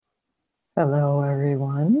Hello,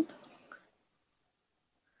 everyone.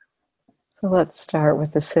 So let's start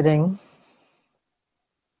with the sitting.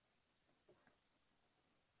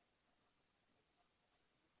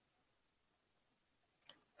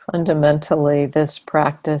 Fundamentally, this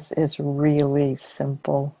practice is really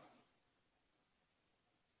simple.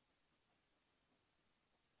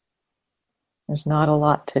 There's not a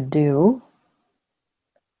lot to do.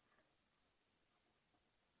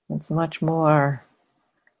 It's much more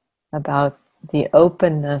about the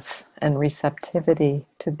openness and receptivity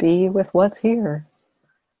to be with what's here,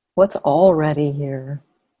 what's already here.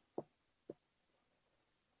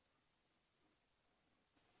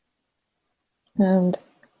 And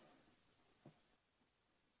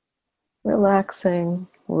relaxing,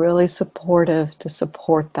 really supportive to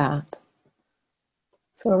support that.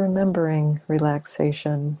 So remembering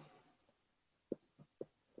relaxation.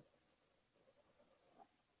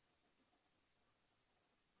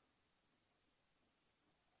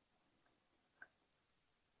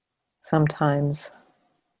 Sometimes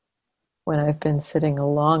when I've been sitting a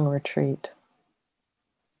long retreat,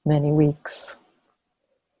 many weeks,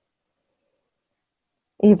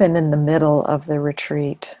 even in the middle of the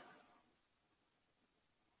retreat,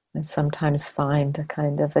 I sometimes find a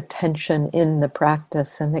kind of attention in the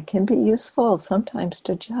practice, and it can be useful sometimes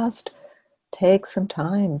to just take some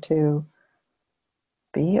time to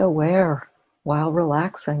be aware while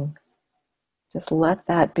relaxing. Just let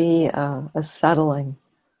that be a settling.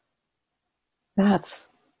 That's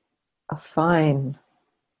a fine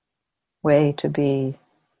way to be,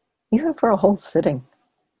 even for a whole sitting.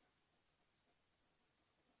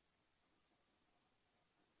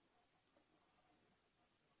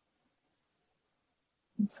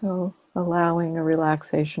 And so allowing a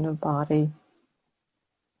relaxation of body.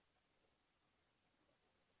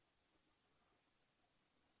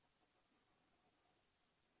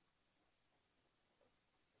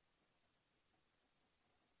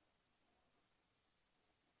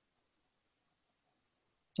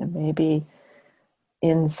 And maybe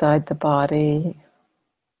inside the body,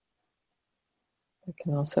 there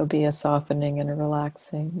can also be a softening and a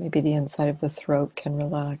relaxing. Maybe the inside of the throat can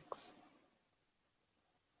relax.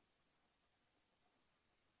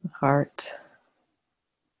 The heart,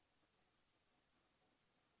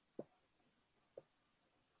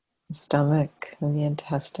 the stomach, and the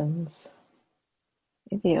intestines.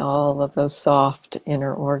 Maybe all of those soft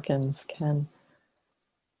inner organs can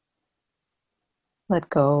let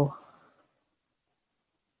go.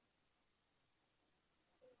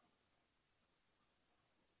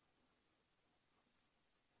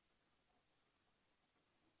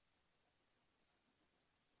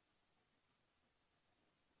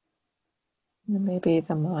 And maybe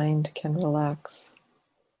the mind can relax.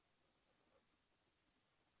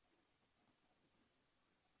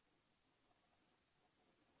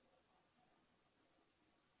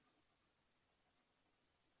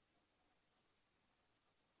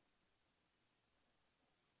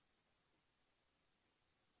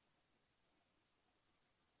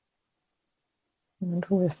 And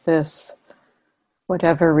with this,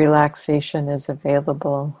 whatever relaxation is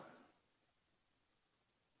available,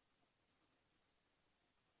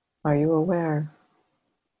 are you aware?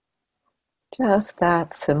 Just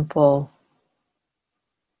that simple,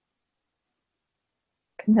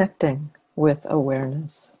 connecting with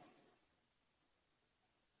awareness.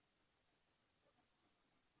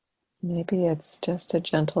 Maybe it's just a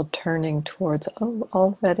gentle turning towards, oh,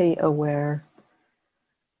 already aware.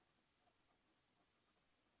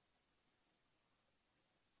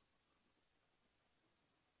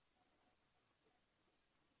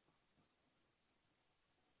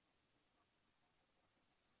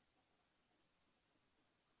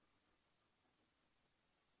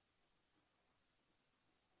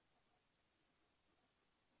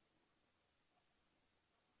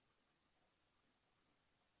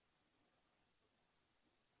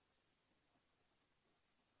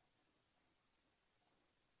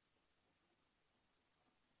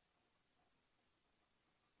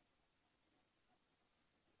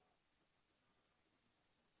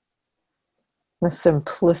 The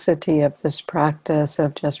simplicity of this practice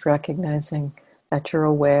of just recognizing that you're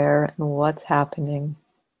aware and what's happening,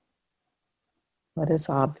 what is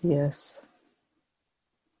obvious.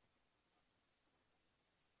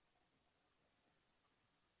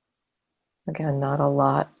 Again, not a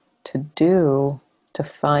lot to do to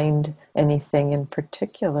find anything in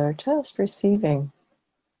particular, just receiving.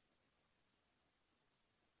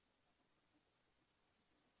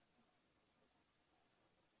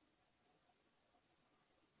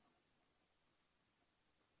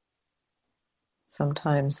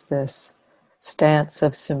 Sometimes this stance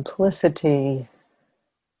of simplicity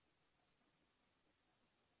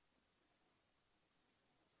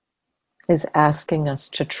is asking us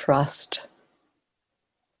to trust.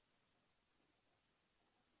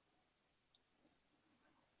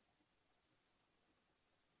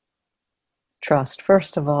 Trust,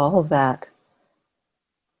 first of all, that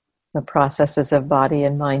the processes of body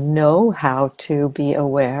and mind know how to be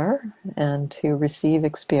aware and to receive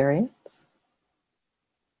experience.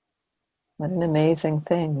 What an amazing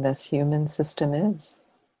thing this human system is.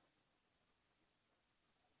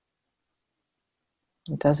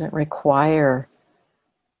 It doesn't require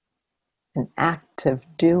an active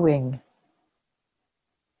doing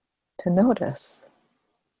to notice.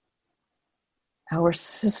 Our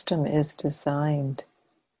system is designed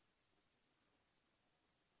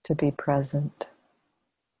to be present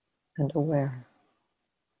and aware.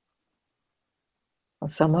 Well,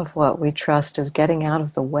 some of what we trust is getting out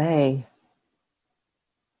of the way,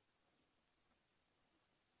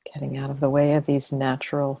 getting out of the way of these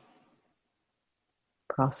natural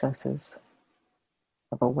processes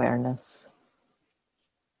of awareness,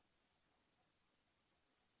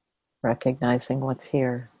 recognizing what's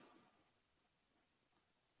here.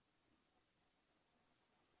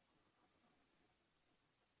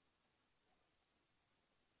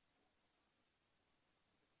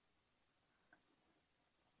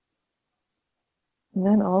 And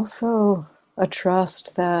then also a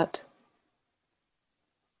trust that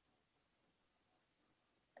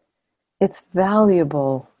it's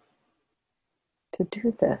valuable to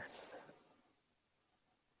do this.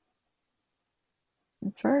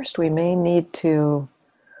 At first, we may need to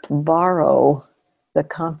borrow the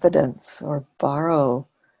confidence or borrow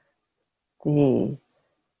the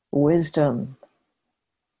wisdom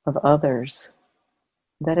of others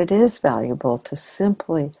that it is valuable to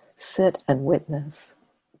simply sit and witness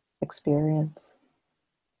experience.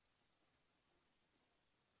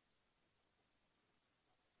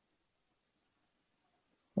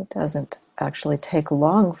 It doesn't actually take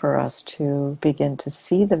long for us to begin to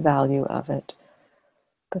see the value of it,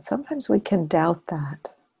 but sometimes we can doubt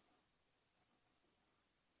that.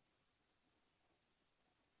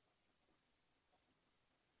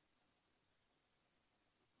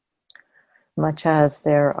 Much as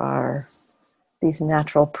there are these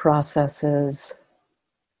natural processes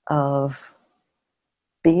of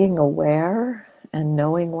being aware and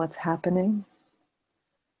knowing what's happening,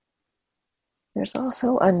 there's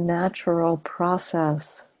also a natural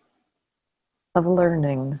process of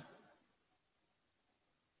learning.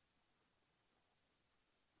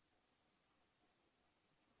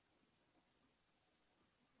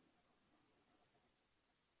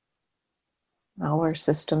 Our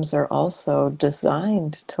systems are also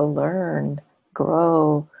designed to learn,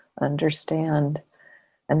 grow, understand,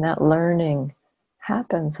 and that learning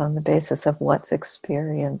happens on the basis of what's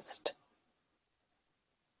experienced.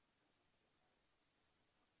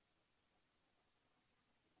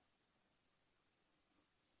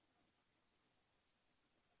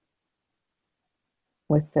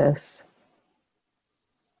 With this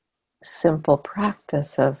simple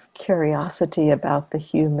practice of curiosity about the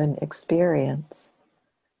human experience,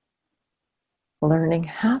 learning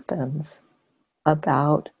happens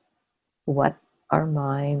about what our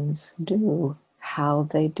minds do, how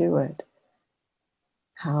they do it,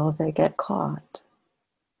 how they get caught.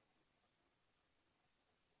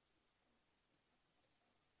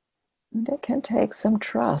 And it can take some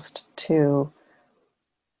trust to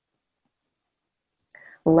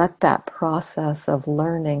let that process of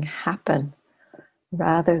learning happen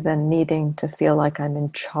rather than needing to feel like I'm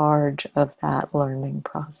in charge of that learning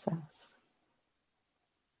process.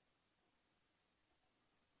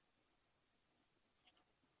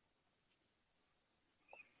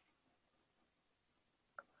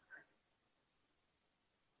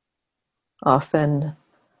 Often,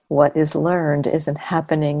 what is learned isn't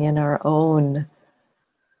happening in our own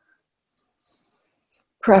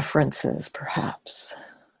preferences, perhaps.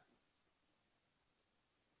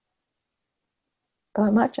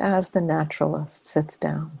 But much as the naturalist sits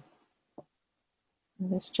down,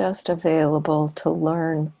 it is just available to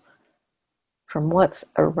learn from what's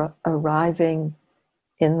arriving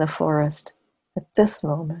in the forest at this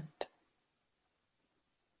moment.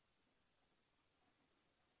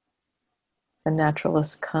 The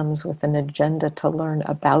naturalist comes with an agenda to learn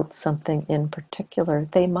about something in particular.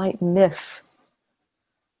 They might miss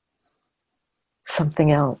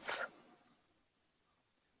something else,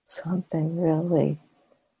 something really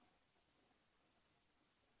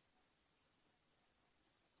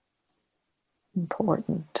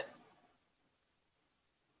important.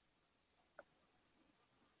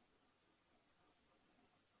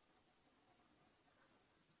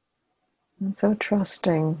 And so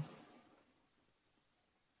trusting,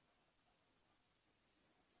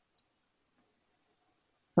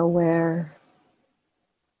 aware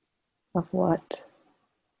of what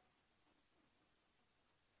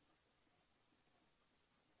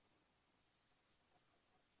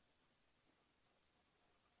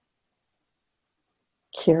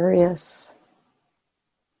curious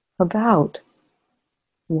about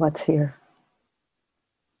what's here,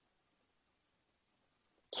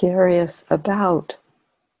 curious about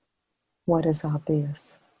what is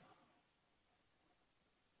obvious.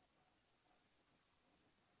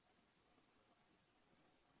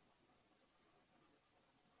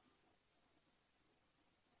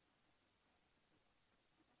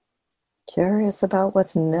 Curious about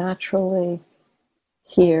what's naturally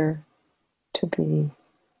here to be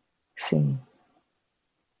seen.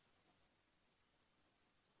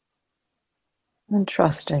 And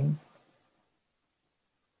trusting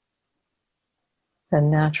the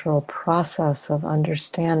natural process of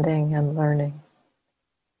understanding and learning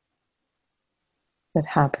that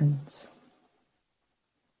happens.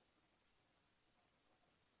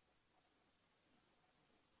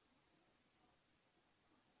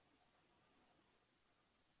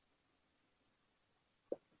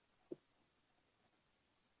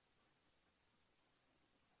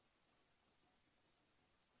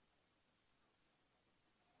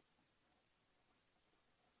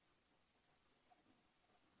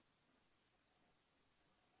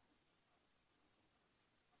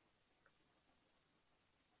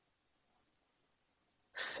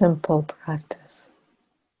 Simple practice.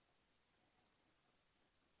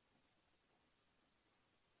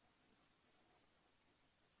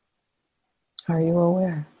 Are you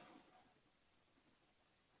aware?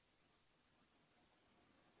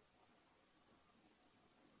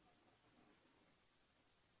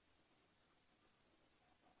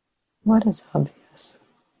 What is obvious?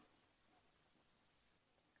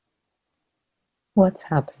 What's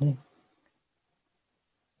happening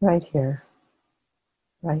right here,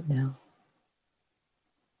 right now?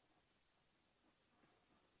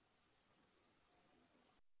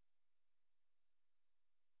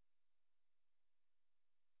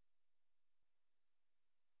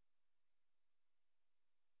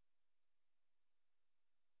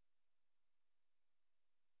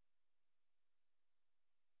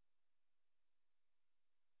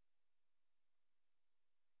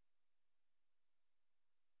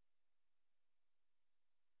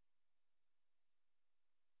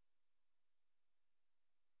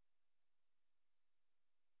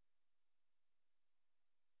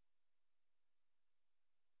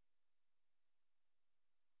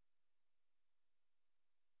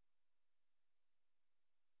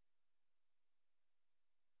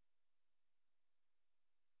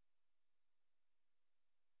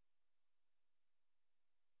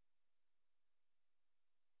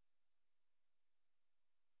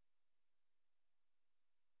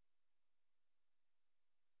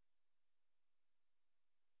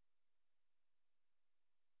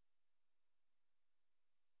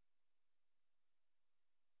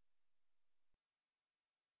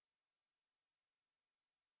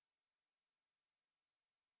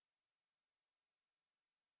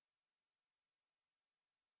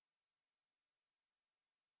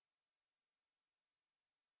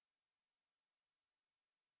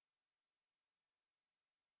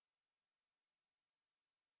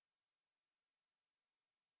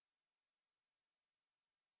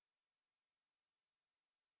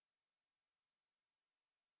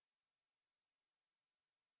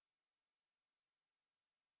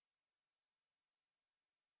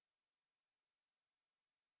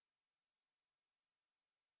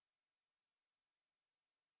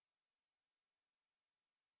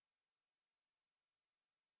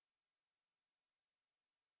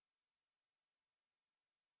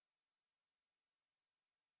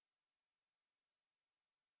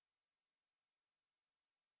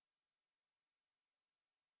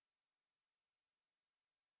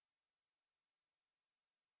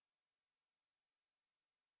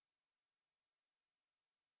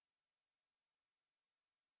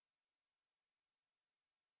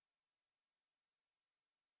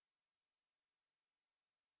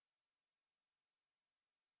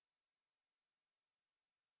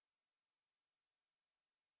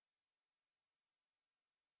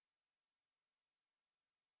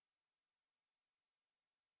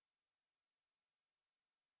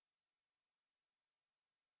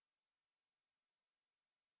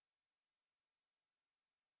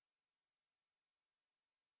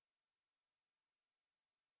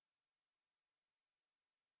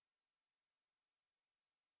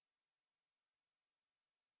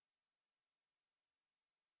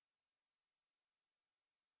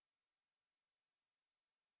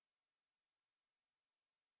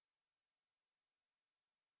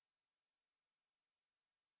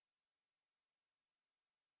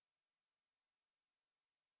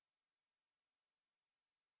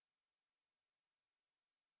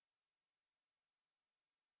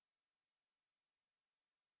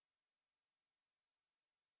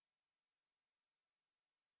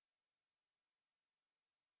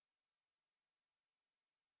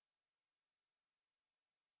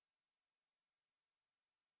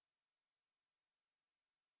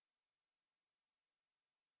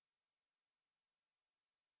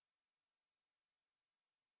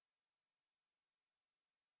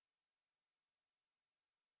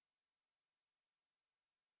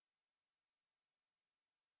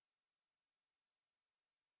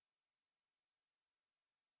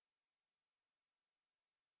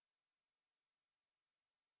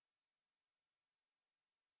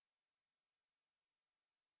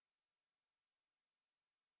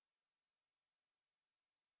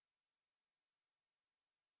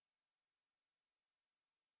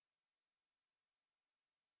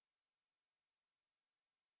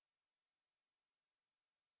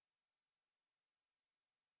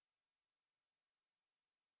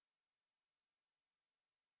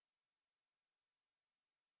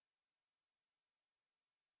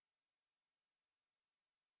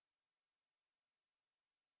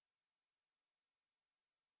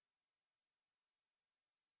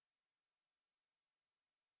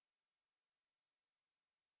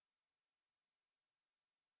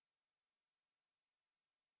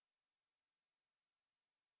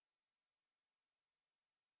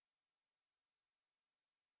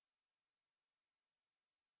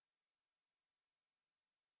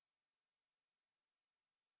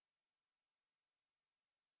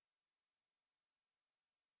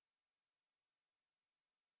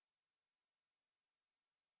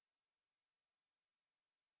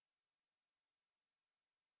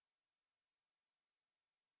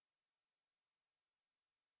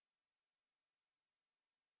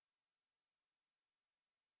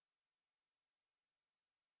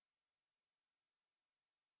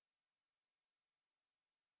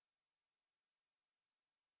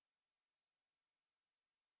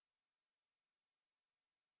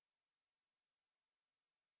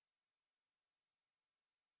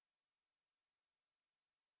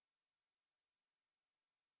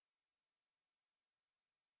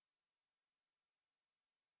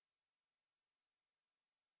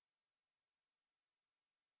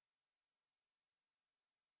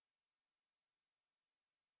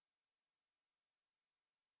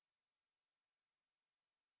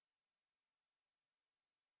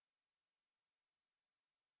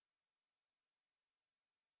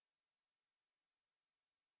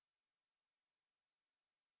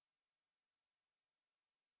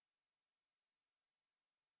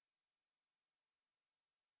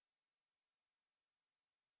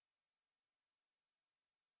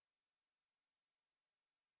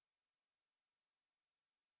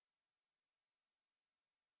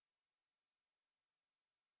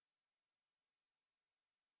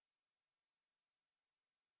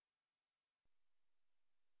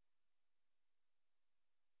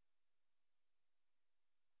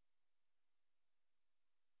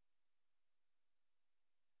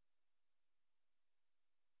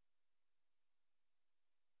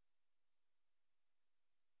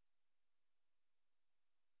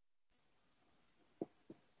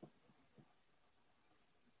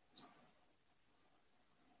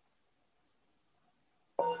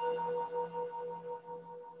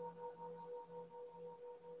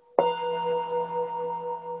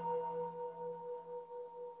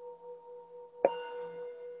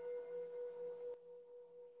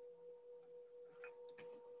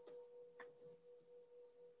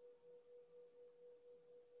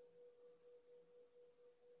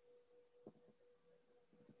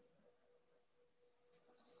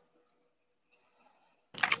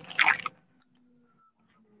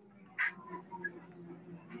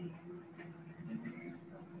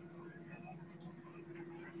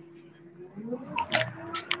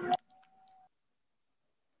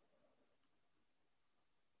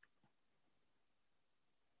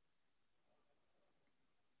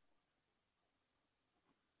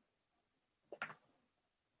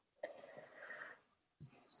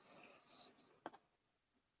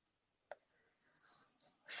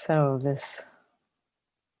 So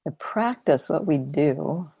the practice, what we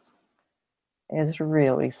do, is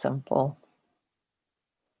really simple.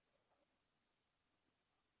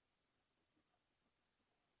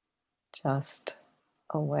 Just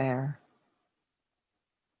aware,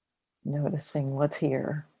 noticing what's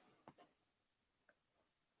here.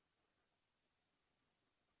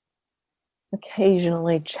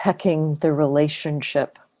 Occasionally checking the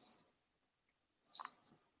relationship,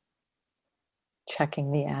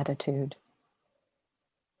 checking the attitude.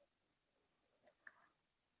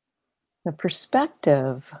 The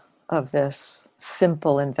perspective of this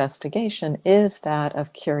simple investigation is that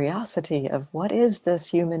of curiosity, of what is this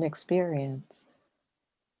human experience?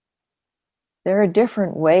 There are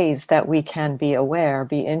different ways that we can be aware,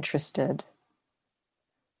 be interested.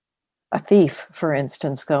 A thief, for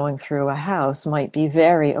instance, going through a house might be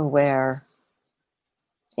very aware,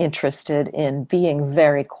 interested in being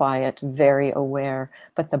very quiet, very aware.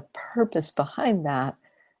 But the purpose behind that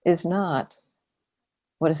is not,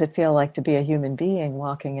 what does it feel like to be a human being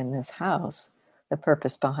walking in this house? The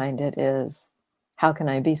purpose behind it is, how can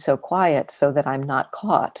I be so quiet so that I'm not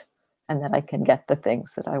caught and that I can get the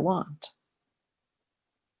things that I want?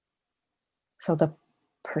 So the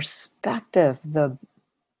perspective that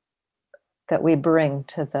we bring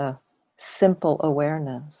to the simple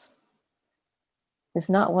awareness is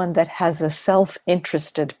not one that has a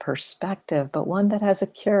self-interested perspective, but one that has a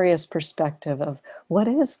curious perspective of, what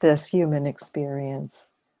is this human experience?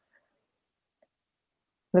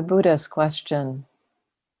 The Buddha's question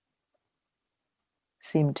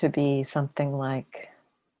seemed to be something like,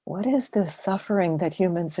 what is this suffering that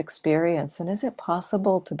humans experience, and is it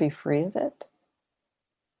possible to be free of it?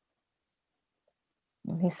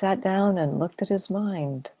 And he sat down and looked at his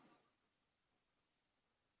mind.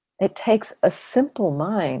 It takes a simple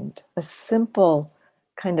mind, a simple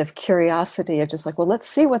kind of curiosity of just like, well, let's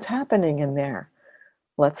see what's happening in there.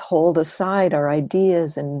 Let's hold aside our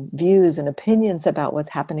ideas and views and opinions about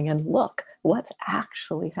what's happening and look what's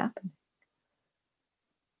actually happening.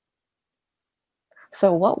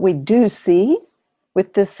 So what we do see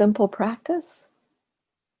with this simple practice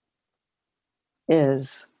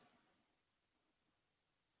is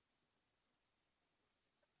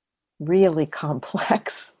really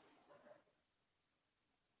complex.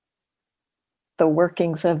 The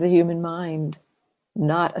workings of the human mind,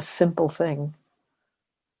 not a simple thing.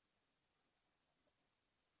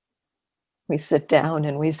 We sit down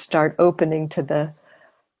and we start opening to the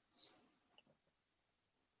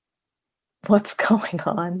what's going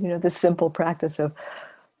on, the simple practice of,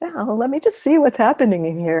 now let me just see what's happening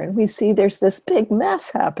in here. And we see there's this big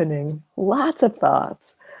mess happening, lots of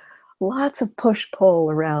thoughts, lots of push-pull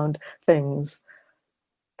around things,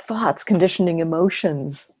 thoughts conditioning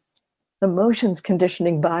emotions, emotions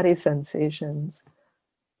conditioning body sensations.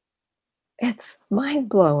 It's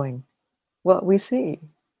mind-blowing what we see.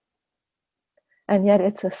 And yet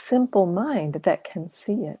it's a simple mind that can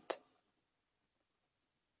see it.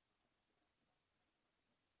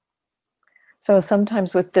 So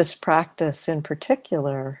sometimes with this practice in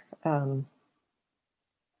particular,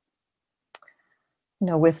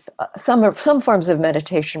 with some forms of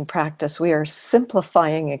meditation practice, we are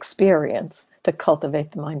simplifying experience to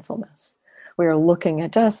cultivate the mindfulness. We are looking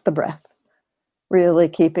at just the breath, really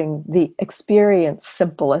keeping the experience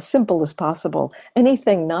simple as possible.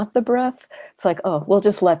 Anything not the breath, it's like, oh, we'll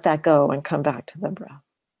just let that go and come back to the breath.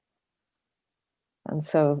 And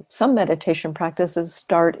so some meditation practices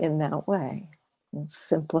start in that way.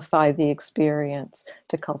 Simplify the experience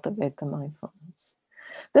to cultivate the mindfulness.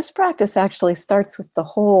 This practice actually starts with the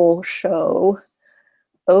whole show,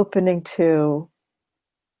 opening to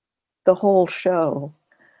the whole show.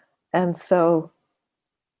 And so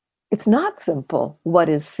it's not simple what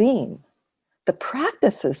is seen. The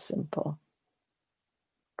practice is simple.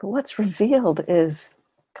 But what's revealed is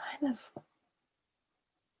kind of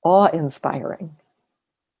awe-inspiring.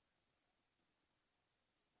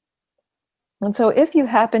 And so if you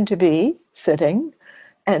happen to be sitting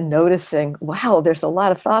and noticing, wow, there's a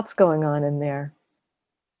lot of thoughts going on in there,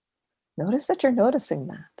 notice that you're noticing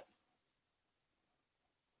that.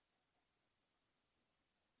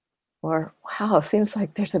 Or, wow, seems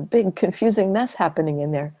like there's a big confusing mess happening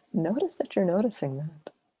in there. Notice that you're noticing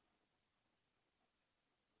that.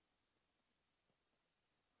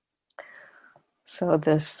 So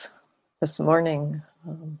this morning,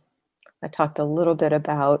 I talked a little bit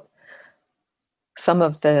about some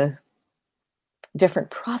of the different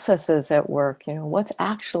processes at work, what's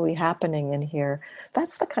actually happening in here.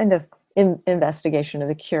 That's the kind of investigation of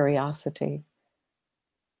the curiosity.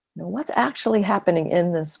 What's actually happening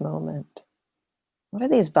in this moment? What are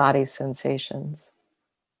these body sensations?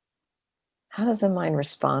 How does the mind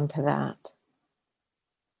respond to that?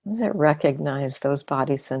 Does it recognize those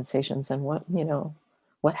body sensations, and what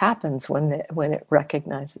happens when it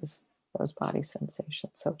recognizes those body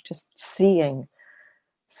sensations? So just seeing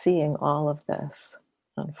all of this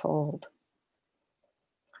unfold.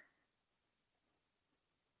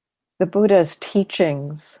 The Buddha's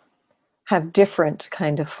teachings have different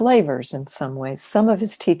kind of flavors in some ways. Some of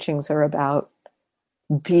his teachings are about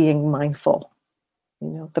being mindful,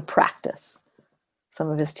 the practice. Some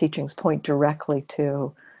of his teachings point directly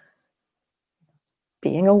to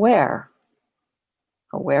being aware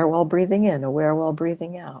while breathing in, aware while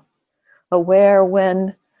breathing out, aware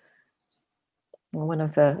when one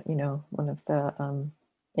of the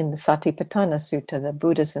in the Satipatthana Sutta, the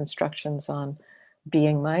Buddha's instructions on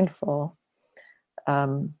being mindful,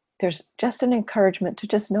 there's just an encouragement to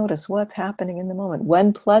just notice what's happening in the moment.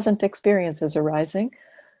 When pleasant experience is arising,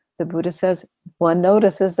 the Buddha says, one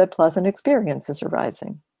notices that pleasant experience is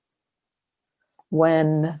arising.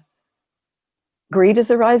 When greed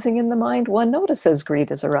is arising in the mind, one notices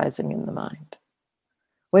greed is arising in the mind.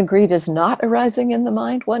 When greed is not arising in the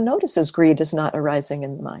mind, one notices greed is not arising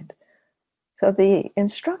in the mind. So the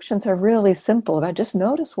instructions are really simple about just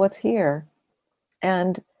notice what's here,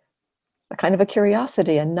 and a kind of a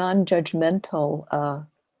curiosity, a non-judgmental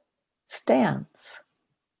stance,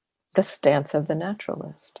 the stance of the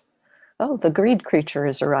naturalist. Oh, the greed creature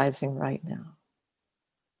is arising right now.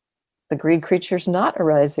 The greed creature is not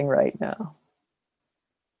arising right now.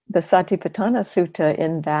 The Satipatthana Sutta,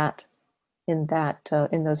 in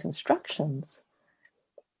those instructions,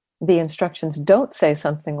 the instructions don't say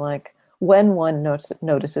something like, when one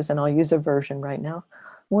notices, and I'll use aversion right now,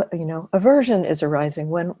 aversion is arising.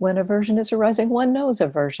 When aversion is arising, one knows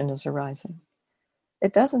aversion is arising.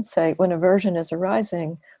 It doesn't say when aversion is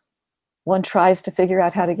arising, one tries to figure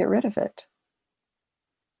out how to get rid of it.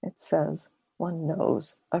 It says one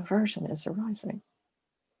knows aversion is arising.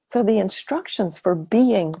 So the instructions for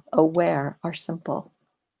being aware are simple.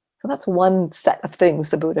 So that's one set of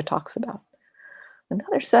things the Buddha talks about.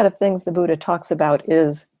 Another set of things the Buddha talks about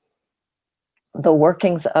is the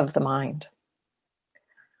workings of the mind.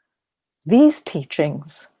 These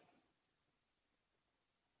teachings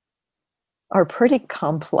are pretty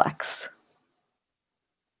complex.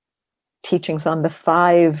 Teachings on the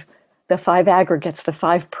five aggregates, the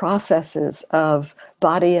 5 processes of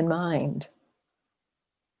body and mind,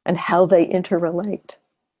 and how they interrelate.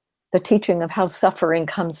 The teaching of how suffering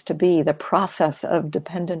comes to be, the process of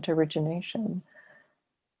dependent origination,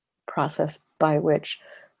 process by which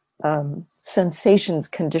sensations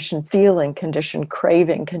condition feeling, condition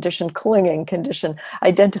craving, condition clinging, condition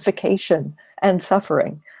identification, and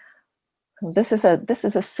suffering. This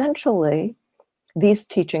is essentially, these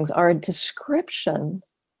teachings are a description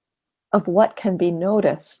of what can be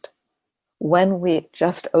noticed when we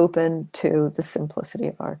just open to the simplicity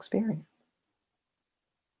of our experience.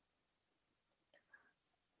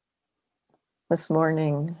 This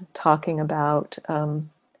morning, talking about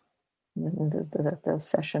the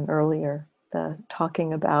session earlier,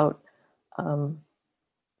 talking about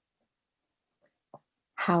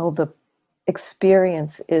how the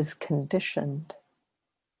experience is conditioned.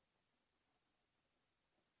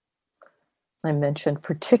 I mentioned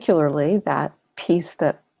particularly that piece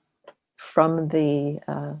that from the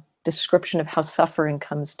description of how suffering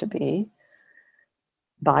comes to be,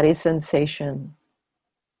 body sensation,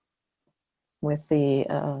 with the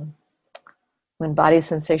when body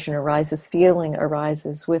sensation arises, feeling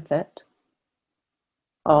arises with it.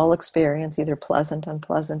 All experience, either pleasant,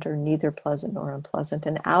 unpleasant, or neither pleasant nor unpleasant.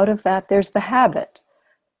 And out of that, there's the habit.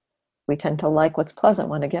 We tend to like what's pleasant,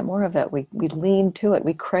 want to get more of it. We lean to it.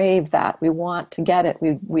 We crave that. We want to get it.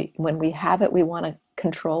 When we have it, we want to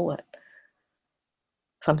control it.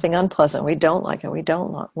 Something unpleasant, we don't like it. We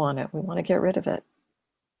don't want it. We want to get rid of it.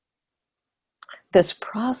 This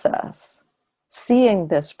process, seeing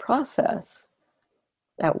this process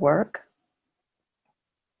at work,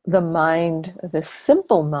 the mind, the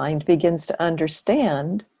simple mind begins to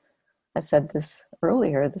understand, I said this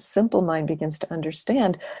earlier, the simple mind begins to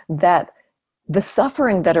understand that the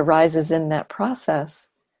suffering that arises in that process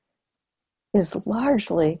is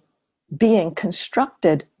largely being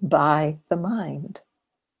constructed by the mind.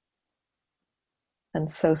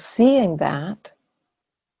 And so seeing that,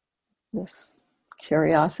 this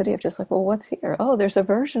curiosity of just like, well, what's here? Oh, there's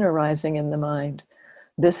aversion arising in the mind.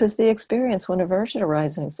 This is the experience when aversion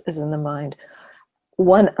arises is in the mind.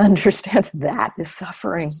 One understands that is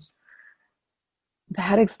suffering.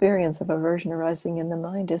 That experience of aversion arising in the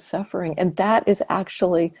mind is suffering. And that is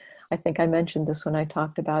actually, I think I mentioned this when I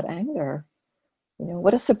talked about anger.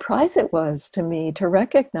 What a surprise it was to me to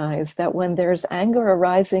recognize that when there's anger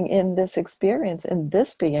arising in this experience, in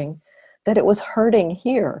this being, that it was hurting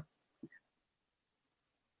here,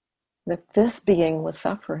 that this being was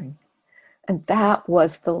suffering. And that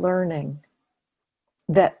was the learning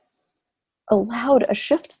that allowed a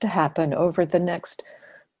shift to happen over the next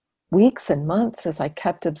weeks and months as I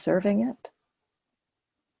kept observing it.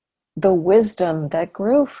 The wisdom that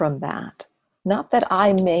grew from that, not that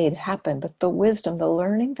I made happen, but the wisdom, the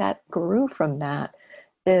learning that grew from that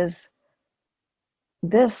is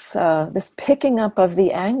this picking up of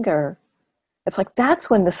the anger. It's like that's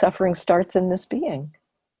when the suffering starts in this being.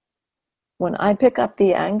 When I pick up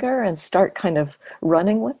the anger and start kind of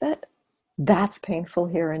running with it, that's painful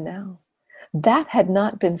here and now. That had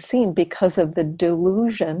not been seen because of the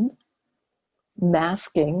delusion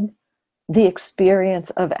masking the experience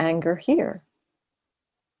of anger here.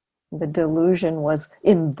 The delusion was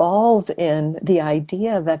involved in the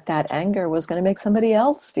idea that that anger was going to make somebody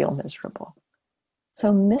else feel miserable.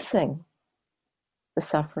 So missing the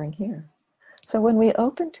suffering here. So when we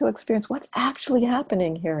open to experience what's actually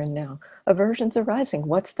happening here and now, aversion's arising,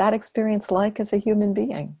 what's that experience like as a human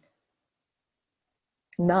being?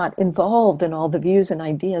 Not involved in all the views and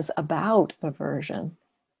ideas about aversion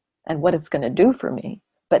and what it's going to do for me,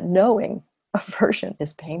 but knowing aversion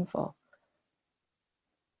is painful.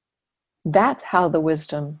 That's how the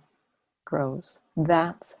wisdom grows.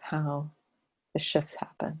 That's how the shifts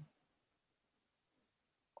happen.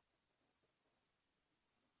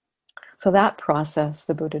 So that process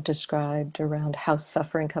the Buddha described around how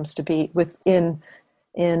suffering comes to be within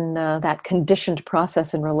that conditioned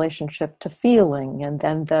process in relationship to feeling, and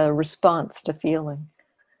then the response to feeling.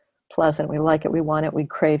 Pleasant, we like it, we want it, we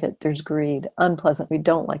crave it, there's greed. Unpleasant, we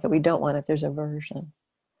don't like it, we don't want it, there's aversion.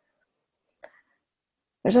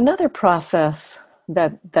 There's another process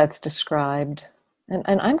that's described,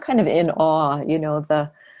 and I'm kind of in awe,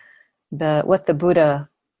 the what the Buddha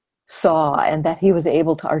saw and that he was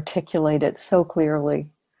able to articulate it so clearly.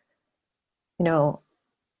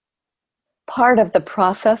 Part of the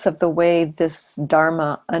process of the way this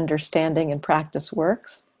Dharma understanding and practice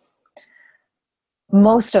works,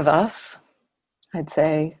 most of us, I'd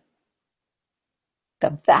say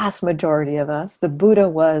the vast majority of us, the Buddha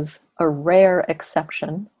was a rare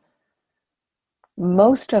exception.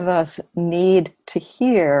 Most of us need to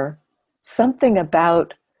hear something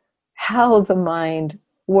about how the mind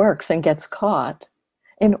works and gets caught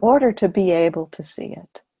in order to be able to see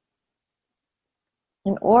it.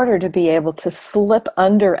 In order to be able to slip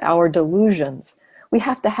under our delusions, we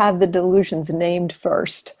have to have the delusions named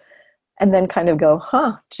first and then kind of go,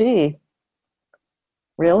 gee,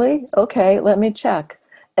 really? Okay, let me check.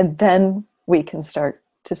 And then we can start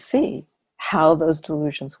to see how those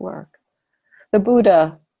delusions work. The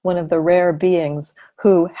Buddha, one of the rare beings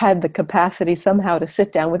who had the capacity somehow to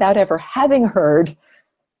sit down without ever having heard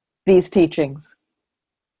these teachings.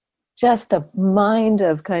 Just a mind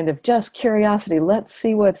of kind of just curiosity. Let's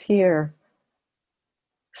see what's here.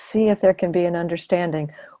 See if there can be an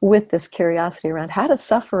understanding with this curiosity around how does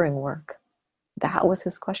suffering work? That was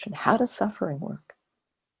his question. How does suffering work?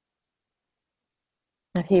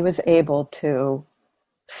 And he was able to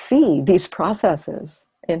see these processes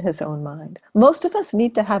in his own mind. Most of us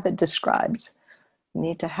need to have it described.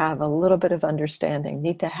 Need to have a little bit of understanding,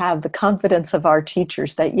 need to have the confidence of our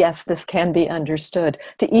teachers that yes, this can be understood,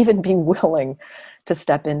 to even be willing to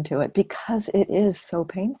step into it, because it is so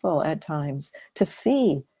painful at times to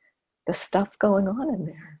see the stuff going on in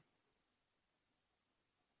there.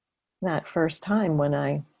 That first time when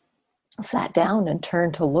I sat down and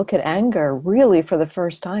turned to look at anger, really for the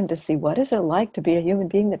first time, to see what is it like to be a human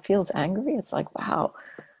being that feels angry, it's like, wow,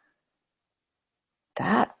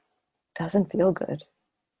 that doesn't feel good.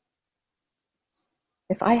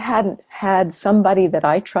 If I hadn't had somebody that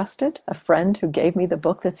I trusted, a friend who gave me the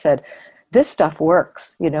book that said, this stuff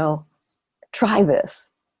works, try this,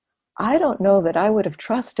 I don't know that I would have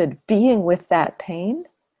trusted being with that pain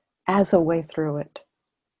as a way through it.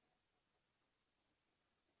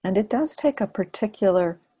 And it does take a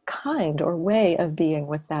particular kind or way of being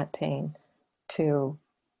with that pain to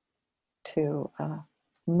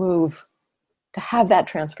move, to have that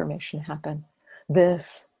transformation happen.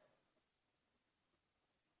 This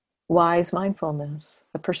wise mindfulness,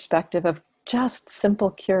 the perspective of just simple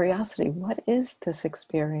curiosity. What is this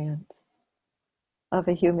experience of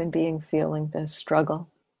a human being feeling this struggle?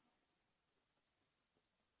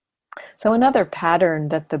 So another pattern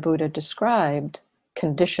that the Buddha described,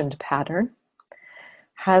 conditioned pattern,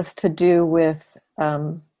 has to do with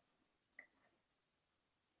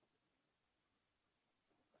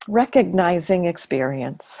recognizing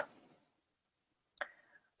experience.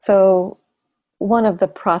 So one of the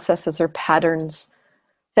processes or patterns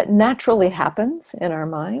that naturally happens in our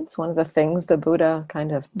minds, one of the things the Buddha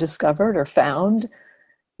kind of discovered or found,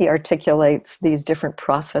 he articulates these different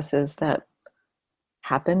processes that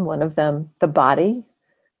happen. One of them, the body.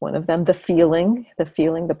 One of them, the feeling,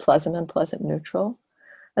 the pleasant, unpleasant, neutral.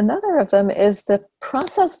 Another of them is the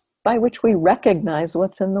process by which we recognize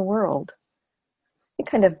what's in the world. He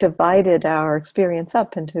kind of divided our experience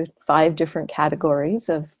up into 5 different categories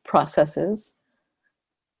of processes.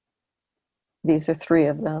 These are 3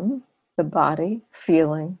 of them: the body,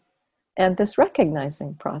 feeling, and this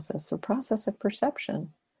recognizing process, the process of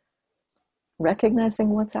perception, recognizing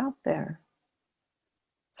what's out there.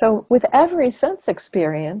 So with every sense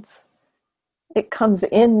experience, it comes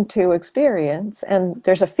into experience and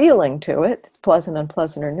there's a feeling to it. It's pleasant,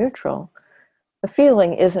 unpleasant, or neutral. The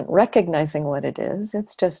feeling isn't recognizing what it is.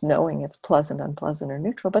 It's just knowing it's pleasant, unpleasant, or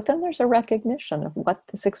neutral. But then there's a recognition of what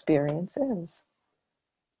this experience is.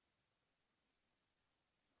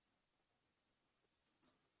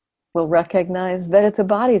 We'll recognize that it's a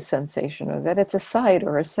body sensation or that it's a sight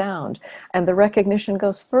or a sound. And the recognition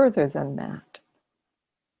goes further than that.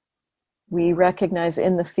 We recognize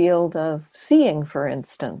in the field of seeing, for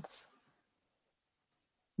instance.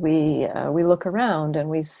 We look around and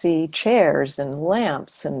we see chairs and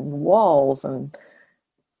lamps and walls and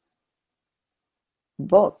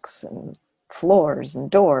books and floors and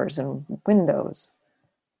doors and windows.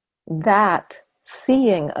 That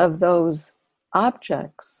seeing of those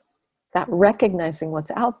objects, that recognizing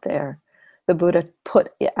what's out there, the Buddha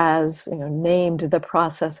put as, named the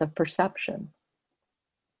process of perception.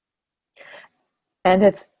 And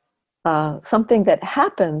it's something that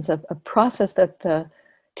happens, a process that the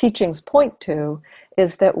teachings point to,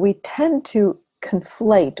 is that we tend to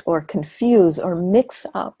conflate or confuse or mix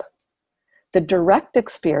up the direct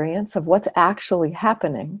experience of what's actually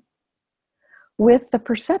happening with the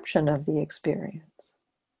perception of the experience.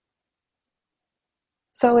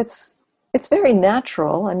 So it's very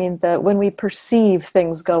natural. I mean, when we perceive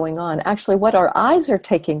things going on, actually what our eyes are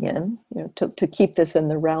taking in, to keep this in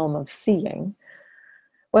the realm of seeing,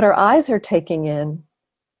 what our eyes are taking in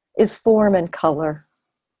is form and color.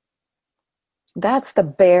 That's the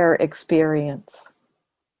bare experience.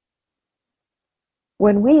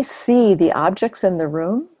 When we see the objects in the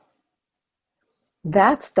room,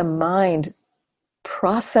 that's the mind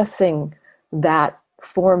processing that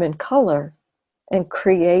form and color and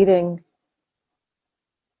creating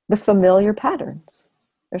the familiar patterns.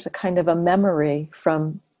 There's a kind of a memory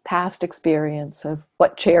from past experience of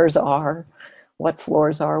what chairs are, what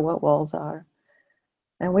floors are, what walls are.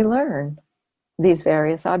 And we learn these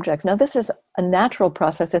various objects. Now, this is a natural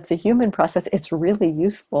process. It's a human process. It's really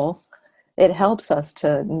useful. It helps us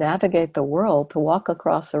to navigate the world, to walk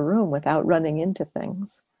across a room without running into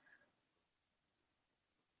things.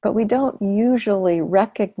 But we don't usually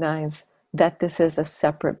recognize that this is a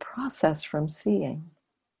separate process from seeing,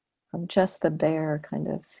 from just the bare kind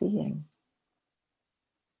of seeing.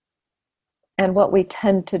 And what we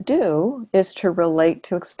tend to do is to relate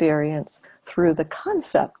to experience through the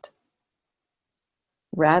concept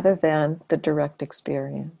rather than the direct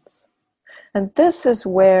experience. And this is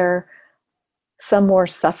where some more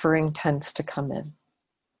suffering tends to come in.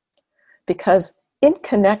 Because in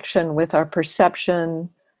connection with our perception,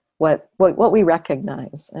 what we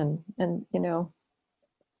recognize, and I'm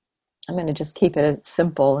going to just keep it as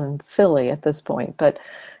simple and silly at this point, but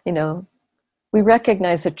we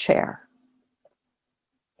recognize a chair.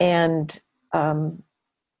 And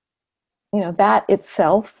that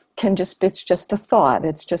itself it's just a thought.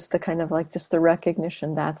 It's just the kind of like just the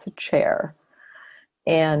recognition that's a chair.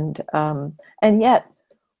 And yet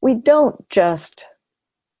we don't just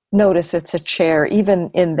notice it's a chair, even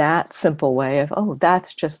in that simple way of, oh,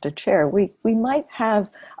 that's just a chair. We might have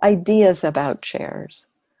ideas about chairs,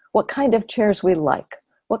 what kind of chairs we like,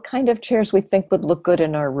 what kind of chairs we think would look good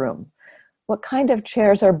in our room, what kind of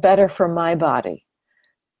chairs are better for my body.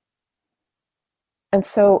 And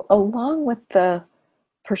so along with the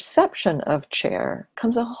perception of chair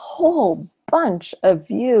comes a whole bunch of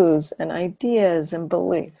views and ideas and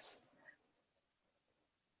beliefs.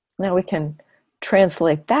 Now we can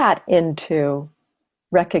translate that into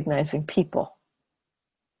recognizing people.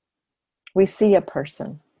 We see a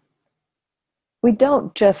person. We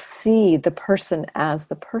don't just see the person as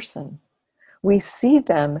the person. We see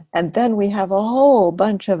them, and then we have a whole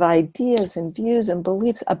bunch of ideas and views and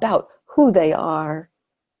beliefs about who they are,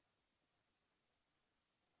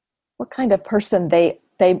 what kind of person they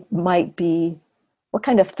might be, what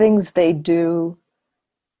kind of things they do.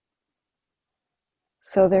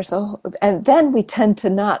 So and then we tend to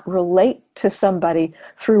not relate to somebody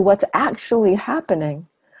through what's actually happening,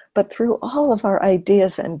 but through all of our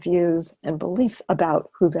ideas and views and beliefs about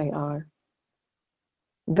who they are.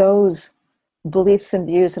 Those beliefs and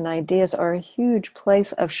views and ideas are a huge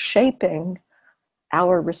place of shaping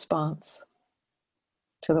our response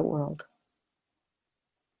to the world.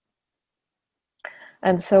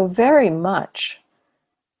 And so very much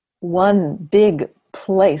one big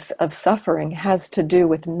place of suffering has to do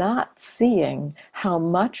with not seeing how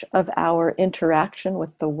much of our interaction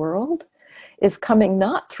with the world is coming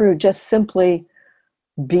not through just simply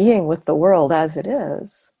being with the world as it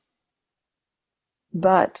is,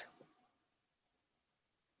 but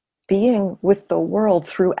being with the world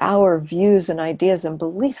through our views and ideas and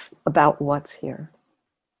beliefs about what's here.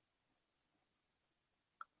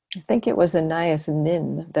 I think it was Anais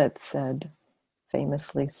Nin that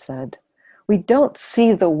famously said, "We don't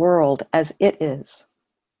see the world as it is.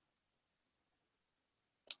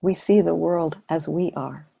 We see the world as we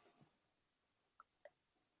are."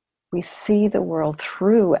 We see the world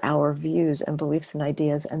through our views and beliefs and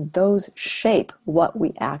ideas, and those shape what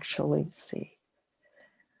we actually see.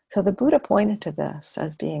 So the Buddha pointed to this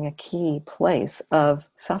as being a key place of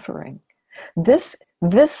suffering. This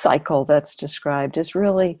cycle that's described is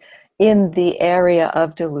really in the area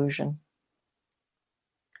of delusion.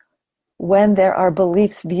 When there are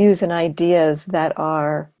beliefs, views, and ideas that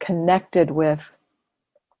are connected with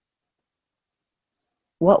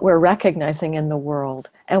what we're recognizing in the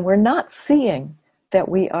world, and we're not seeing that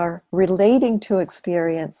we are relating to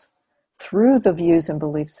experience through the views and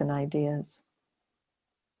beliefs and ideas,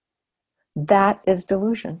 that is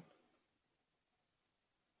delusion.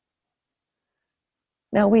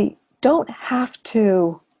 Now, we don't have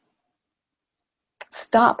to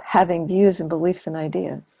stop having views and beliefs and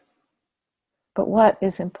ideas. But what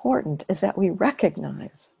is important is that we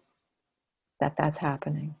recognize that that's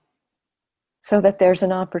happening, so that there's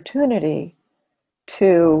an opportunity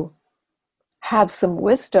to have some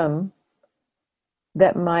wisdom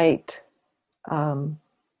that might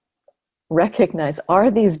recognize,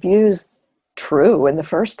 are these views true in the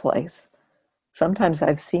first place? Sometimes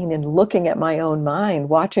I've seen in looking at my own mind,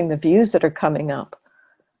 watching the views that are coming up,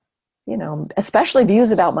 especially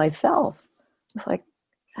views about myself. It's like,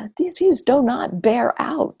 these views do not bear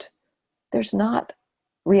out. There's not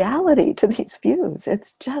reality to these views.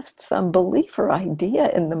 It's just some belief or idea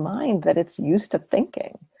in the mind that it's used to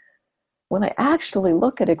thinking. When I actually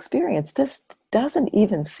look at experience, this doesn't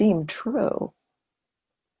even seem true.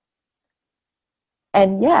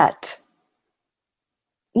 And yet,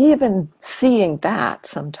 even seeing that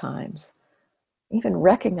sometimes, even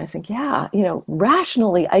recognizing,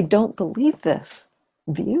 rationally, I don't believe this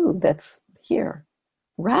view that's here.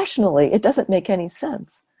 Rationally, it doesn't make any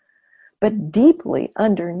sense. But deeply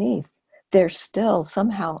underneath, there's still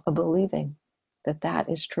somehow a believing that that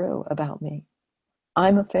is true about me.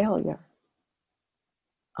 I'm a failure.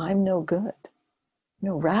 I'm no good.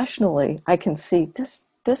 Rationally, I can see this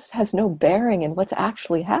has no bearing in what's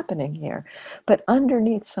actually happening here. But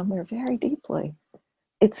underneath, somewhere very deeply,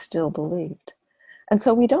 it's still believed. And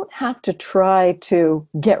so we don't have to try to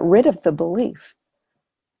get rid of the belief.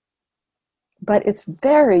 But it's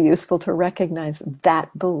very useful to recognize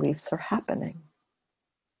that beliefs are happening.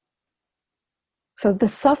 So the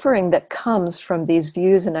suffering that comes from these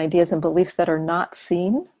views and ideas and beliefs that are not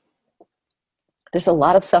seen, there's a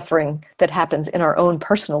lot of suffering that happens in our own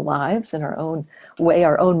personal lives, in our own way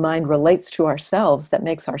our own mind relates to ourselves that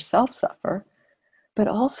makes ourselves suffer. But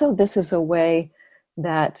also this is a way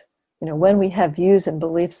that, when we have views and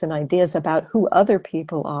beliefs and ideas about who other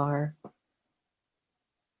people are,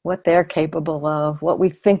 what they're capable of, what we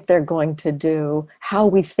think they're going to do, how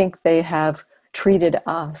we think they have treated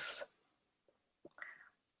us.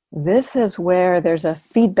 This is where there's a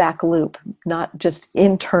feedback loop, not just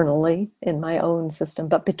internally in my own system,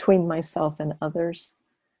 but between myself and others.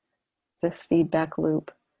 This feedback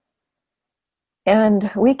loop.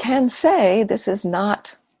 And we can say this is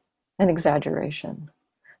not an exaggeration,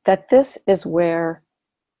 that this is where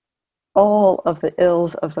all of the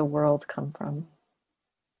ills of the world come from.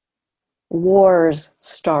 Wars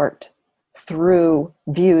start through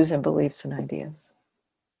views and beliefs and ideas.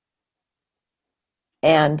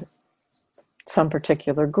 And some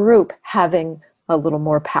particular group having a little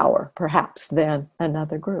more power, perhaps, than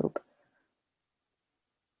another group.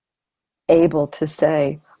 Able to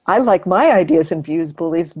say, I like my ideas and views,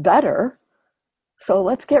 beliefs better, so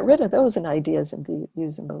let's get rid of those ideas and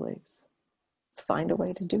views and beliefs. Let's find a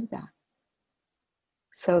way to do that.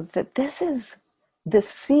 So that the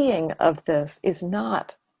seeing of this is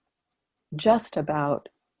not just about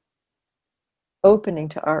opening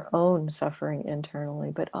to our own suffering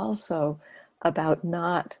internally, but also about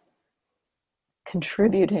not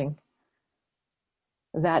contributing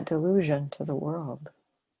that delusion to the world.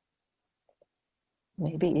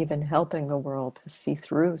 Maybe even helping the world to see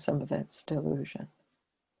through some of its delusion.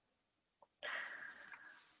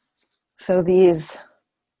 So these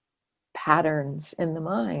patterns in the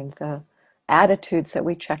mind, the attitudes that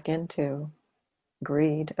we check into,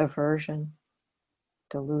 greed, aversion,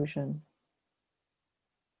 delusion.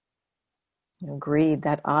 Greed,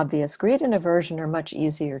 that obvious. Greed and aversion are much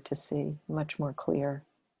easier to see, much more clear.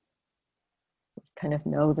 Kind of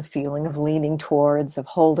know the feeling of leaning towards, of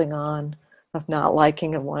holding on, of not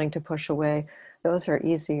liking, of wanting to push away. Those are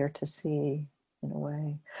easier to see in a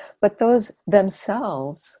way. But those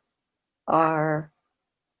themselves are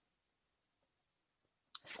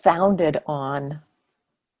founded on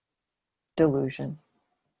delusion.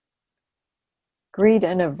 Greed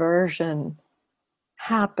and aversion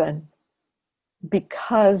happen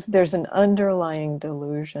because there's an underlying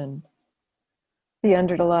delusion. The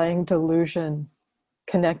underlying delusion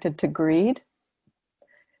connected to greed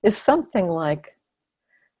is something like,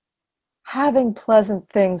 having pleasant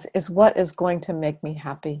things is what is going to make me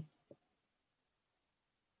happy.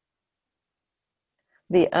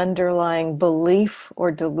 The underlying belief or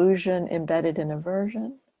delusion embedded in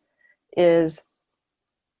aversion is,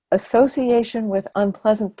 association with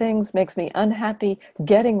unpleasant things makes me unhappy.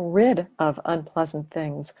 Getting rid of unpleasant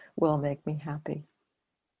things will make me happy.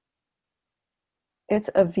 It's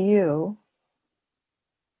a view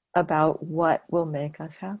about what will make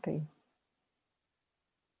us happy.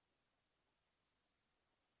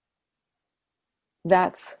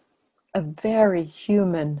 That's a very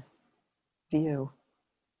human view.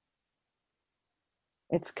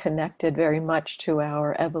 It's connected very much to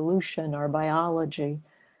our evolution, our biology,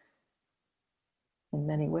 in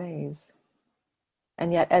many ways.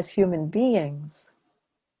 And yet, as human beings,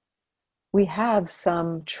 we have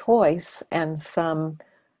some choice, and some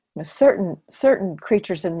certain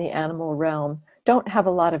creatures in the animal realm don't have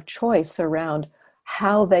a lot of choice around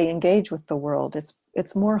how they engage with the world.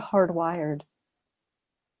 It's more hardwired.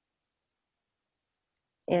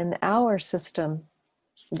 In our system,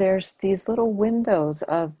 there's these little windows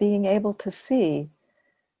of being able to see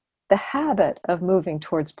the habit of moving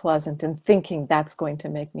towards pleasant and thinking that's going to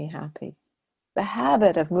make me happy. The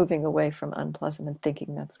habit of moving away from unpleasant and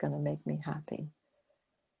thinking that's going to make me happy.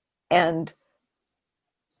 And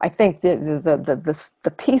I think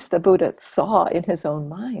the piece the Buddha saw in his own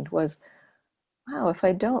mind was, wow, if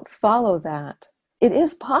I don't follow that, it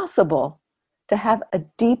is possible to have a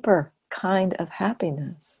deeper kind of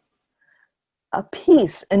happiness, a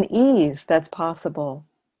peace, an ease that's possible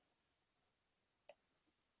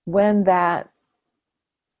when that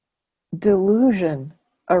delusion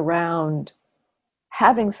around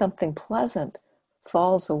having something pleasant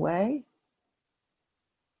falls away.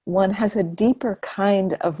 One has a deeper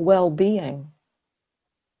kind of well-being.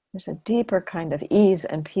 There's a deeper kind of ease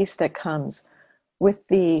and peace that comes with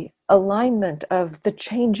the alignment of the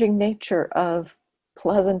changing nature of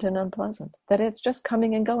pleasant and unpleasant, that it's just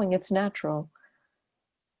coming and going, it's natural,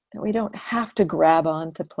 that we don't have to grab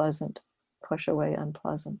on to pleasant, push away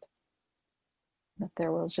unpleasant, that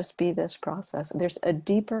there will just be this process. There's a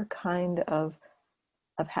deeper kind of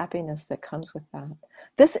happiness that comes with that.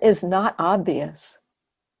 This is not obvious.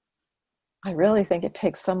 I really think it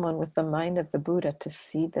takes someone with the mind of the Buddha to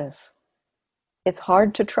see this. It's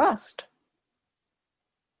hard to trust.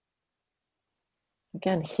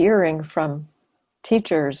 Again, hearing from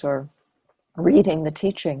teachers or reading the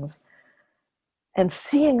teachings and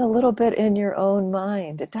seeing a little bit in your own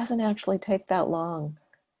mind. It doesn't actually take that long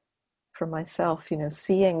for myself,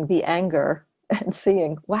 seeing the anger and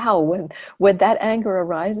seeing, wow, when that anger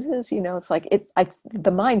arises, it's like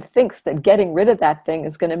the mind thinks that getting rid of that thing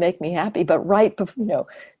is going to make me happy, but right before,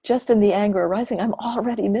 just in the anger arising, I'm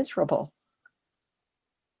already miserable.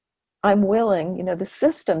 I'm willing, the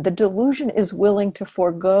system, the delusion is willing to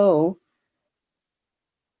forego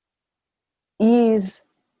ease,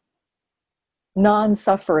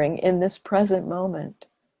 non-suffering in this present moment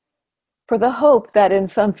for the hope that in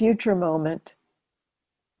some future moment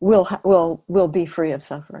we'll be free of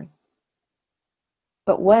suffering.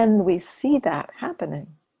 But when we see that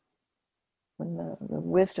happening, when the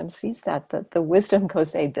wisdom sees that, the wisdom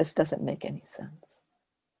goes, hey, this doesn't make any sense,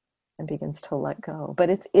 and begins to let go. But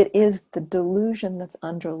it is the delusion that's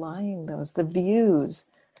underlying those, the views,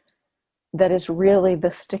 that is really the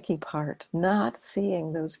sticky part, not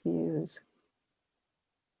seeing those views.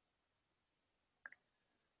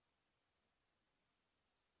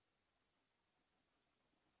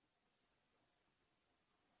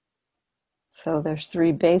 So there's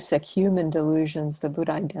three basic human delusions the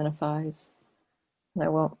Buddha identifies. And I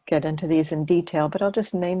won't get into these in detail, but I'll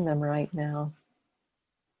just name them right now.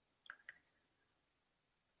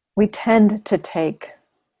 We tend to take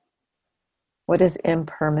what is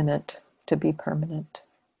impermanent to be permanent.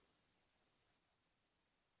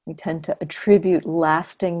 We tend to attribute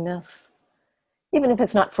lastingness, even if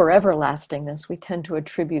it's not forever lastingness, we tend to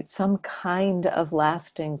attribute some kind of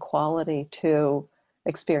lasting quality to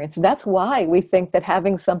experience. That's why we think that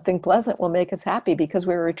having something pleasant will make us happy, because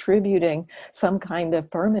we're attributing some kind of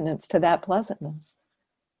permanence to that pleasantness.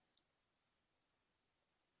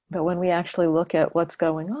 But when we actually look at what's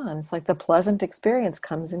going on, it's like the pleasant experience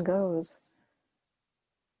comes and goes.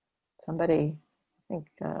 Somebody, I think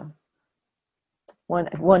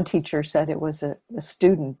one teacher said it was a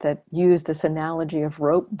student that used this analogy of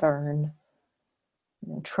rope burn,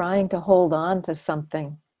 trying to hold on to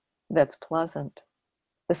something that's pleasant.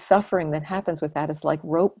 The suffering that happens with that is like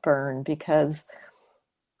rope burn, because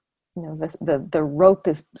the rope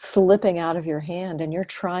is slipping out of your hand and you're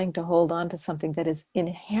trying to hold on to something that is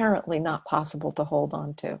inherently not possible to hold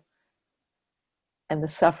on to. And the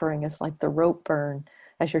suffering is like the rope burn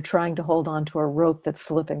as you're trying to hold on to a rope that's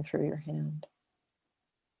slipping through your hand.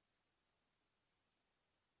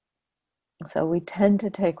 So we tend to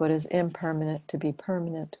take what is impermanent to be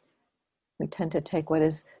permanent. We tend to take what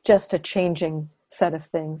is just a changing set of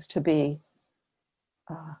things to be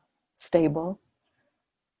stable.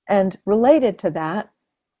 And related to that,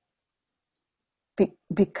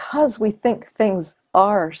 because we think things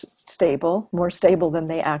are stable, more stable than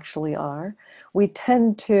they actually are, we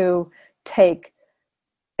tend to take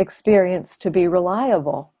experience to be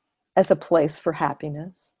reliable as a place for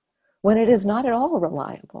happiness, when it is not at all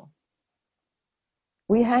reliable.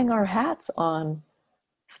 We hang our hats on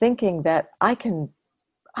thinking that I can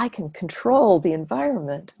control the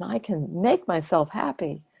environment and I can make myself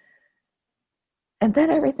happy. And then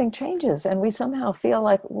everything changes and we somehow feel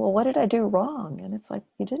like, well, what did I do wrong? And it's like,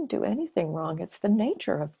 you didn't do anything wrong. It's the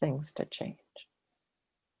nature of things to change.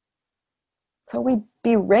 So we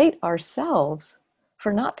berate ourselves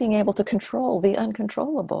for not being able to control the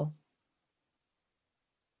uncontrollable.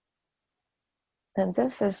 And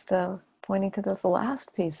this is pointing to this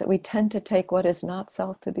last piece, that we tend to take what is not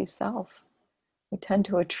self to be self. We tend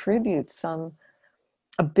to attribute some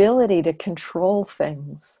ability to control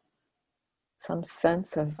things, some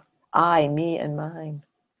sense of I, me, and mine.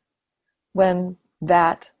 When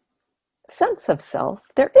that sense of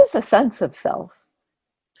self, there is a sense of self.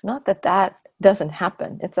 It's not that that doesn't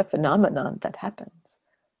happen. It's a phenomenon that happens.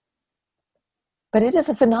 But it is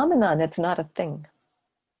a phenomenon. It's not a thing.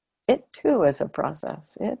 It too is a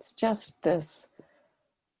process. It's just this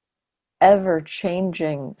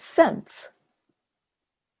ever-changing sense.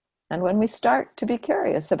 And when we start to be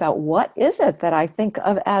curious about what is it that I think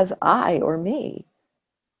of as I or me,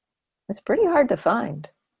 it's pretty hard to find.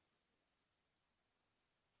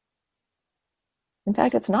 In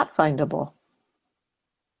fact, it's not findable.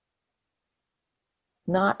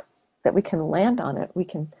 Not that we can land on it. We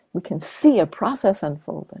can see a process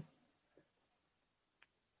unfolding.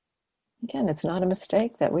 Again, it's not a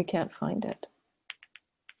mistake that we can't find it.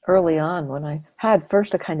 Early on, when I had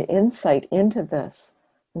first a kind of insight into this,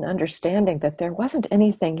 an understanding that there wasn't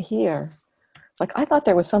anything here, it's like I thought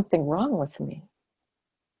there was something wrong with me.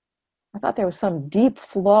 I thought there was some deep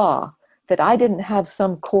flaw, that I didn't have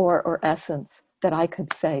some core or essence that I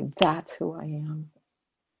could say, that's who I am.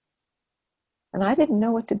 And I didn't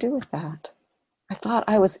know what to do with that. I thought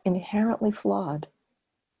I was inherently flawed.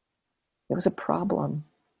 It was a problem.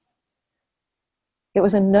 It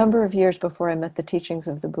was a number of years before I met the teachings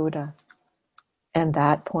of the Buddha. And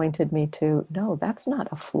that pointed me to, no, that's not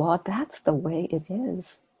a flaw. That's the way it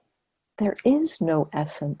is. There is no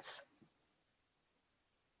essence.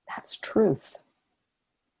 That's truth.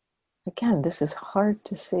 Again, this is hard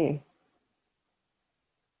to see.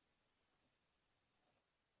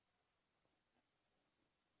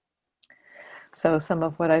 So some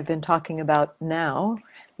of what I've been talking about now,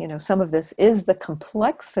 some of this is the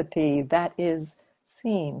complexity that is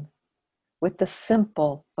seen with the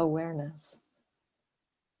simple awareness.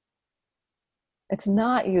 It's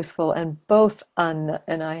not useful, and both Anna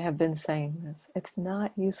and I have been saying this, it's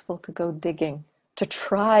not useful to go digging, to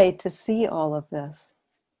try to see all of this.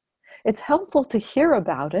 It's helpful to hear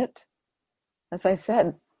about it. As I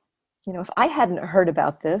said, if I hadn't heard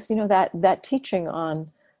about this, that teaching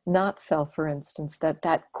on not self, for instance,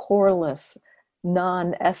 that coreless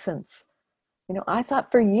non-essence, I thought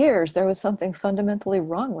for years there was something fundamentally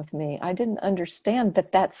wrong with me. I didn't understand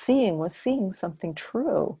that seeing was seeing something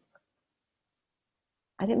true.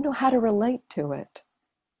 I didn't know how to relate to it.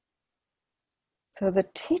 So the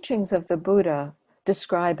teachings of the Buddha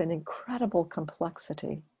describe an incredible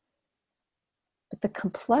complexity. But the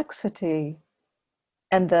complexity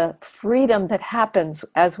and the freedom that happens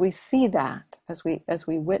as we see that, as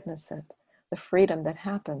we witness it, the freedom that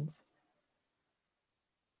happens,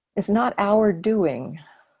 is not our doing.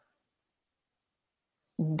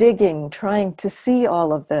 Digging, trying to see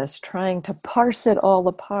all of this, trying to parse it all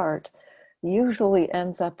apart, usually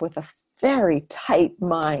ends up with a very tight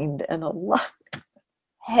mind and a lot of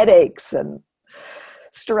headaches and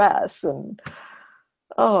stress, and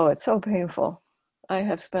oh, it's so painful. I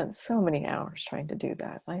have spent so many hours trying to do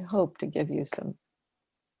that. I hope to give you some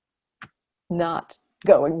not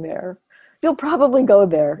going there. You'll probably go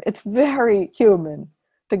there. It's very human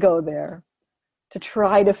to go there, to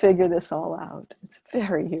try to figure this all out. It's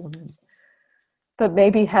very human. But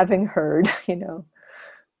maybe having heard,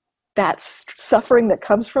 that suffering that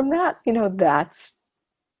comes from that, that's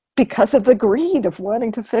because of the greed of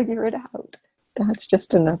wanting to figure it out. That's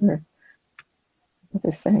just another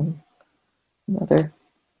thing, another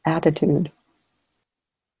attitude.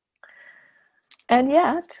 And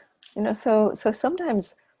yet, so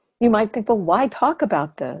sometimes you might think, well, why talk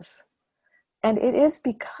about this? And it is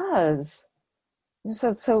because,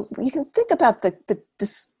 so you can think about the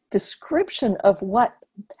description of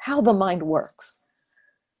how the mind works,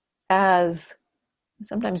 as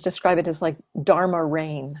sometimes describe it as like Dharma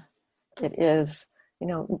rain. It is,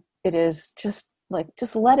 it is just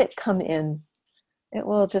let it come in. It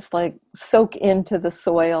will just like soak into the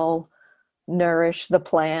soil, nourish the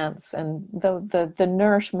plants, and the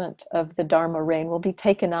nourishment of the Dharma rain will be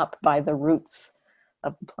taken up by the roots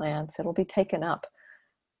of the plants. It'll be taken up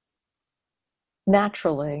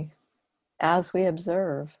naturally as we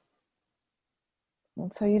observe.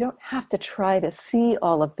 And so you don't have to try to see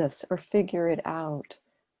all of this or figure it out.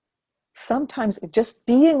 Sometimes just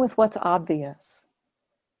being with what's obvious,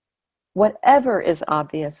 whatever is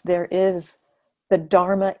obvious, there is the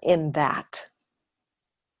Dharma in that.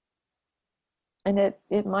 And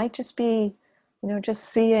it might just be, just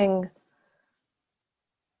seeing,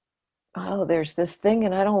 oh, there's this thing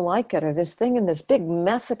and I don't like it, or this thing and this big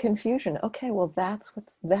mess of confusion. Okay, well, that's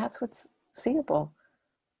what's seeable.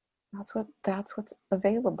 That's what's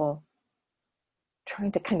available.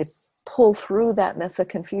 Trying to kind of pull through that mess of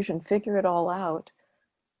confusion, figure it all out.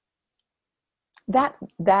 That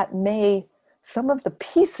may, some of the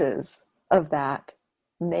pieces of that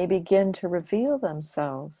may begin to reveal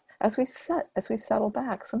themselves as we settle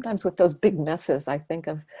back. Sometimes with those big messes, I think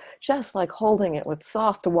of just like holding it with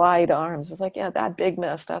soft, wide arms. It's like, yeah, that big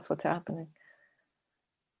mess, that's what's happening.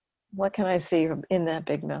 What can I see in that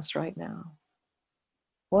big mess right now?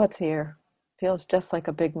 What's here? Feels just like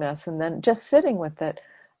a big mess. And then just sitting with it,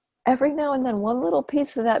 every now and then one little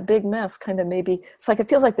piece of that big mess kind of maybe, it's like it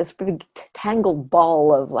feels like this big tangled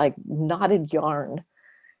ball of like knotted yarn.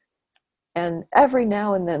 And every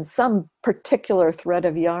now and then some particular thread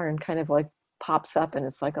of yarn kind of like pops up, and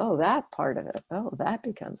it's like, oh, that part of it, oh, that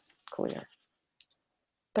becomes clear.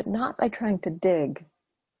 But not by trying to dig,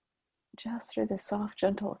 just through this soft,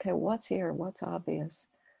 gentle, okay, what's here, what's obvious?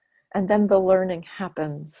 And then the learning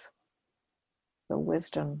happens, the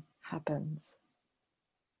wisdom happens,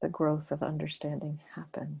 the growth of understanding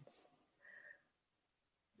happens.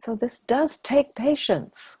 So this does take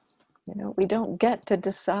patience. We don't get to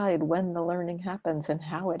decide when the learning happens and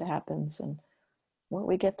how it happens and what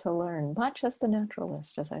we get to learn, much as the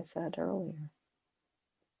naturalist, as I said earlier.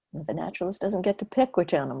 The naturalist doesn't get to pick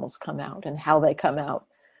which animals come out and how they come out.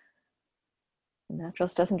 The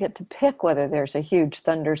naturalist doesn't get to pick whether there's a huge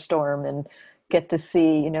thunderstorm and get to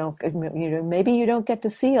see, maybe you don't get to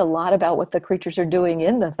see a lot about what the creatures are doing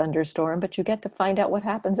in the thunderstorm, but you get to find out what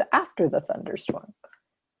happens after the thunderstorm.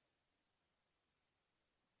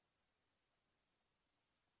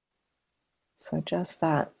 So just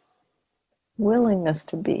that willingness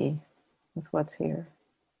to be with what's here.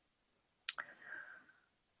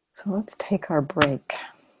 So let's take our break.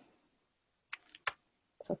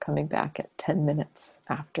 So coming back at 10 minutes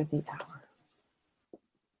after the hour.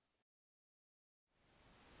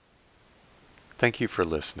 Thank you for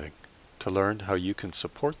listening. To learn how you can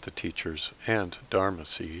support the teachers and Dharma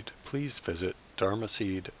Seed, please visit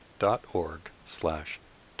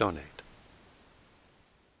dharmaseed.org/donate.